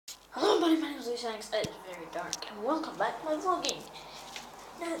everybody, my name is Lucianx. It is very dark, and welcome back to my vlogging.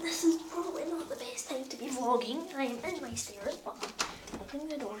 Now, this is probably not the best time to be vlogging. I am in my stairs, but I'm opening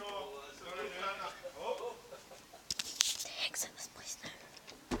the door. To exit this place now.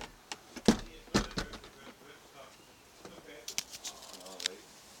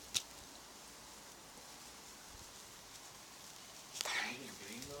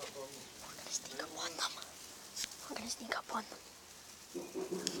 We're gonna sneak up on them.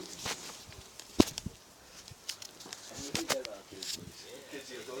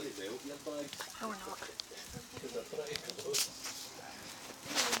 No, we're not.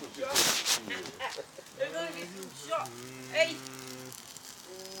 Hey!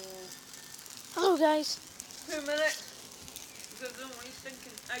 Hello, guys. 2 minutes. Because what are you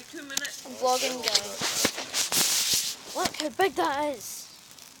thinking? 2 minutes. I'm vlogging, guys. Look how big that is.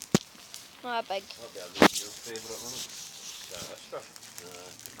 Not that big. That'll be your favourite one. This stuff.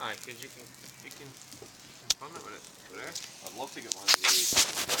 Aye, because you can fun it when it's fresh. I'd love to get one of these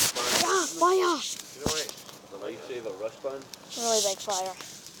wristbands. Yeah, fire! You know what? The lifesaver wristband. Really big fire.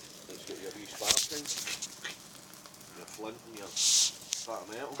 It's got your wee spark thing. Your flint and your part of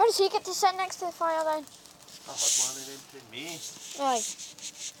metal. How does he get to sit next to the fire then? I had one of them to me. Aye.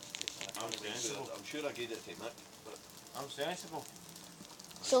 I'm sensible. I'm sure I gave it to Nick, but I'm sensible.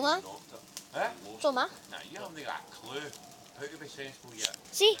 So, man? knocked it. Eh? So, man? Nah, you haven't got a clue how to be sensible yet.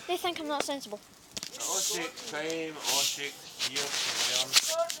 See, they think I'm not sensible. It all takes time, it all takes years to learn.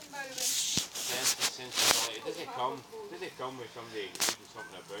 Sensibility. It doesn't come with somebody reading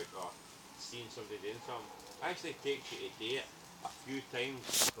something about or seeing somebody doing something. It actually takes you to do it a few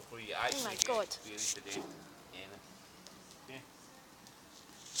times before you actually get God. experience to do anything.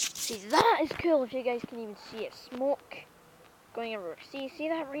 See, that is cool if you guys can even see it. Smoke going everywhere. See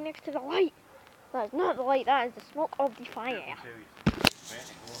that right next to the light? That is not the light, that is the smoke of the fire.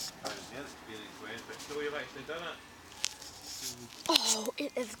 Oh,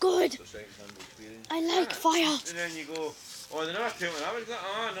 it is good. I like fire. And then you go, oh, they never told me that was that.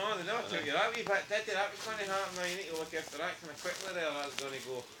 Oh no, they never told you that wee bit, did they? That was going to happen. Now you need to look after that kind of quickly there. That's going to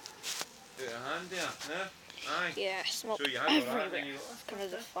go out of hand there. Yeah? Aye. Yeah, smoke So you had all that, everywhere. then you go, That's because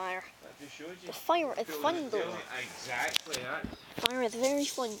of the fire. that just shows you. The fire is Cool, fun isn't it? though. Exactly that. Fire is very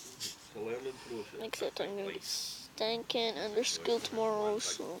fun. It's a learning process. Except I'm going to get stinking under school tomorrow,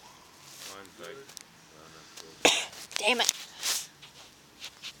 so... One big. Damn it!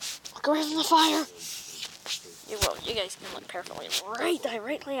 Look away from the fire! You will, you guys can look carefully right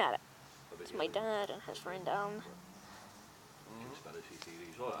directly at it. It's my dad and his friend Alan. Conspiracy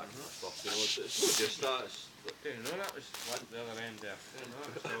theories, all that kind of stuff. You know, it's just that. Didn't know that was lit the other end there. Didn't know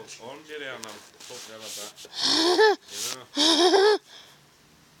that was still orangey there and I'm poked the other bit.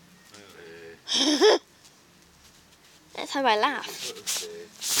 You know? That's how I laugh.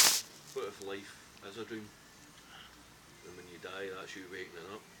 What if life is a dream? And when you die, that's you waking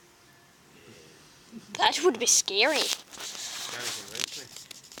up. That would be scary.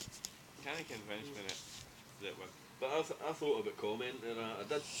 Can't convince me that we're... But I thought about commenting. I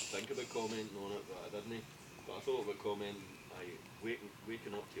did think about commenting on it, but I didn't. But I thought about commenting.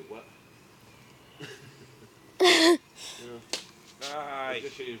 Waking up to what? You know. Aye. It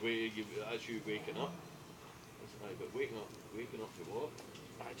just says that's you waking up. Aye, but waking up to what?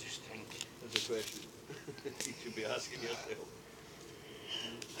 I just think... That's a question you should be asking yourself.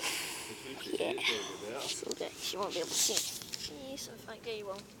 Yeah. So guys, you won't be able to see. Yes, in fact, yeah, you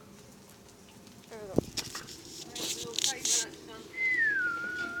will. There we go. We'll take minutes, son.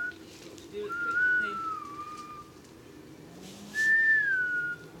 Let's do it quick.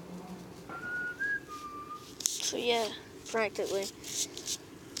 So yeah, practically.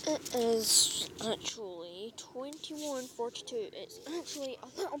 It is actually 21:42. It's actually a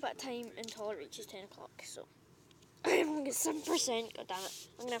little bit of time until it reaches 10 o'clock, so I'm only at 7%, god damn it.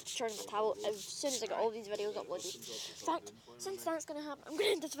 I'm gonna have to charge my tablet as soon as I get all these videos uploaded. In fact, since that's gonna happen, I'm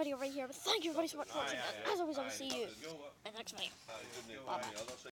gonna end this video right here, but thank you everybody so much for watching, and as always, I will see you in the next video. Bye bye.